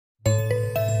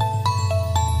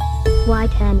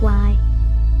Y10Y.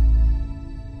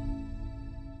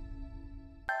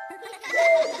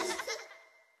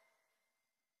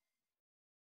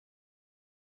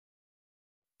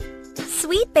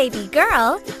 Sweet Baby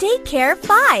Girl Daycare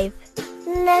 5.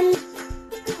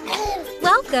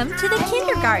 Welcome to the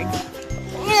kindergarten.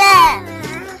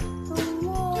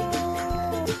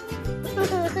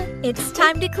 It's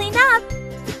time to clean up.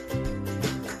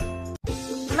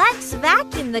 Let's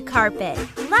vacuum the carpet.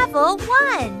 Level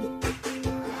 1.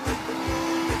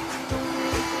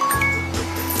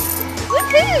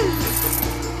 Woohoo!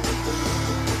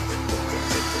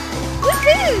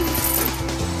 Woohoo!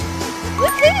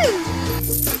 Woohoo!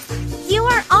 You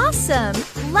are awesome!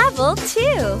 Level 2.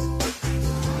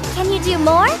 Can you do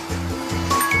more?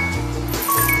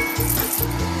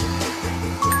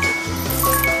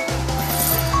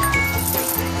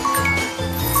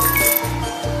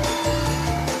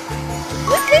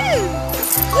 Woohoo!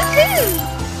 Woohoo!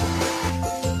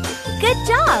 Good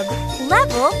job!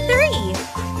 Level 3.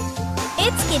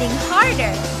 It's getting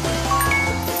harder.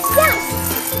 Yes!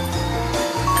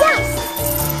 Yes!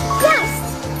 Yes!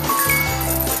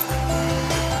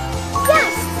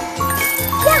 Yes!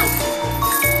 Yes!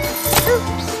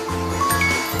 Oops!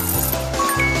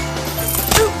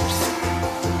 Oops!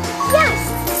 Yes!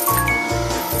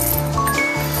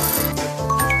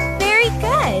 Very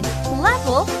good!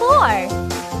 Level 4.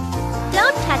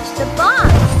 Don't touch the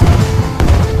bombs.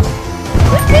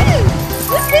 Woohoo!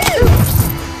 Woohoo!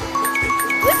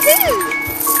 Woohoo!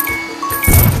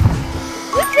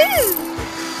 Woohoo!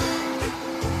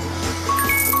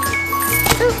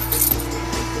 Oops!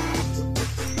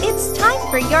 It's time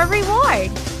for your reward.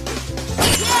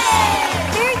 Yay!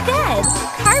 Very good.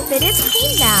 Carpet is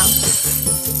clean now.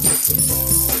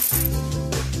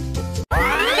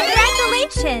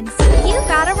 Congratulations! You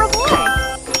got a reward.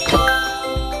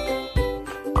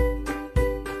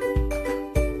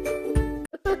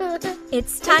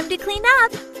 It's time to clean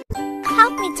up.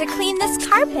 Help me to clean this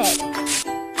carpet.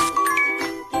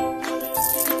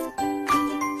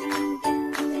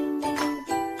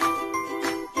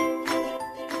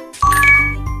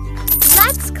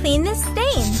 Let's clean this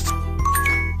stain.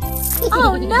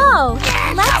 Oh no!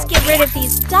 Let's get rid of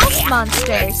these dust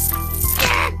monsters.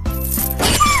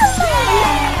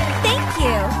 Thank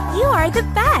you. You are the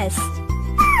best.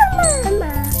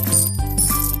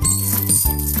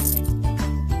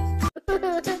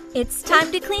 It's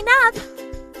time to clean up.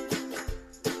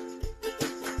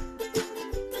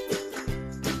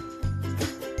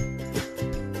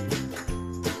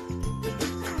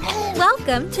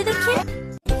 Welcome to the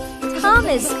kitchen. Tom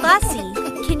is fussy.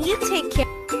 Can you take care?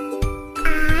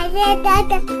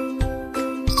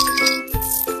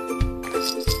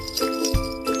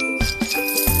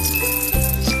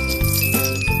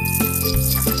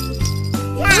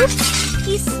 Oops,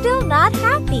 he's still not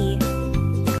happy.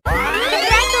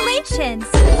 Congratulations!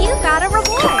 You got a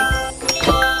reward!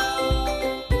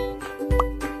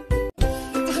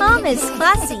 Tom is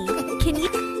fussy. Can you...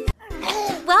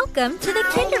 Welcome to the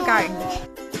kindergarten.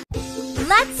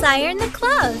 Let's iron the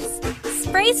clothes.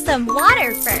 Spray some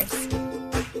water first.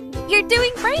 You're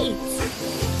doing great!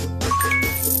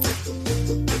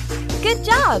 Good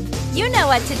job! You know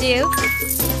what to do.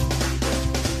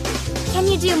 Can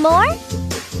you do more?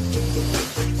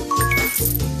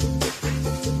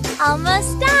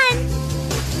 Almost done!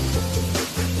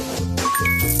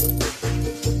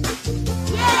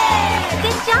 Yay!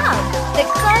 Good job! The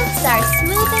clothes are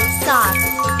smooth and soft.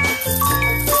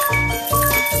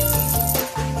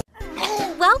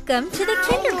 Welcome to the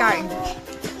kindergarten.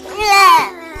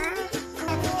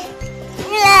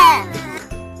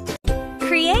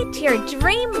 Create your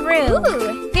dream room.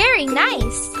 Ooh, very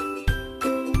nice!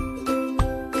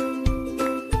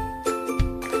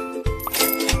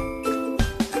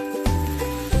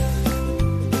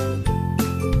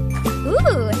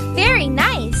 Ooh, very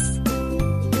nice!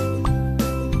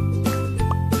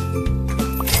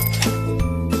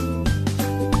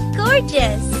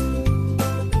 Gorgeous!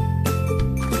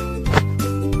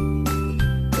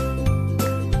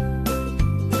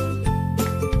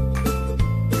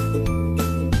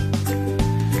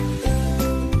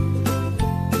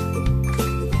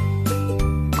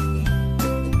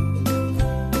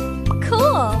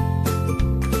 Cool!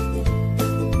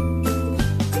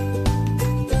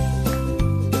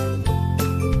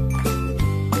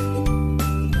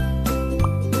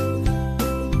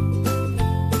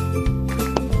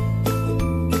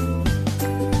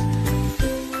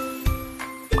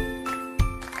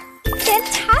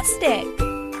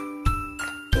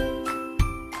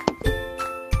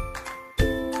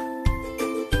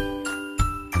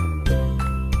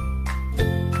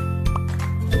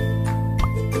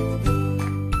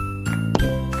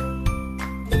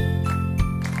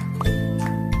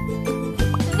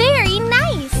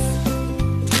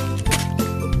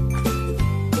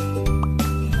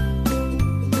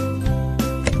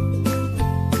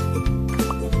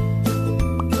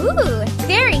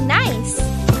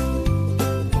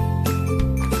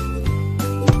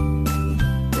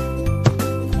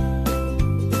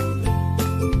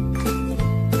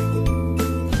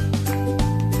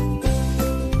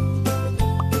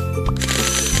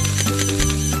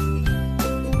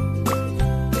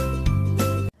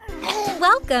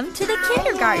 Welcome to the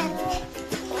kindergarten.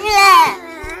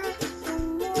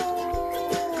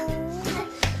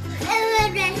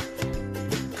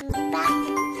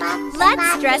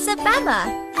 Let's dress up Emma.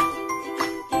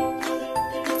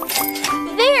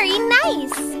 Very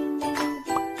nice.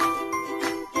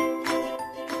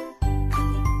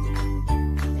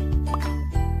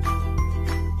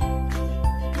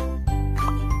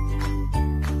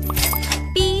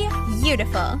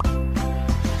 Beautiful.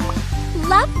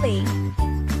 Lovely.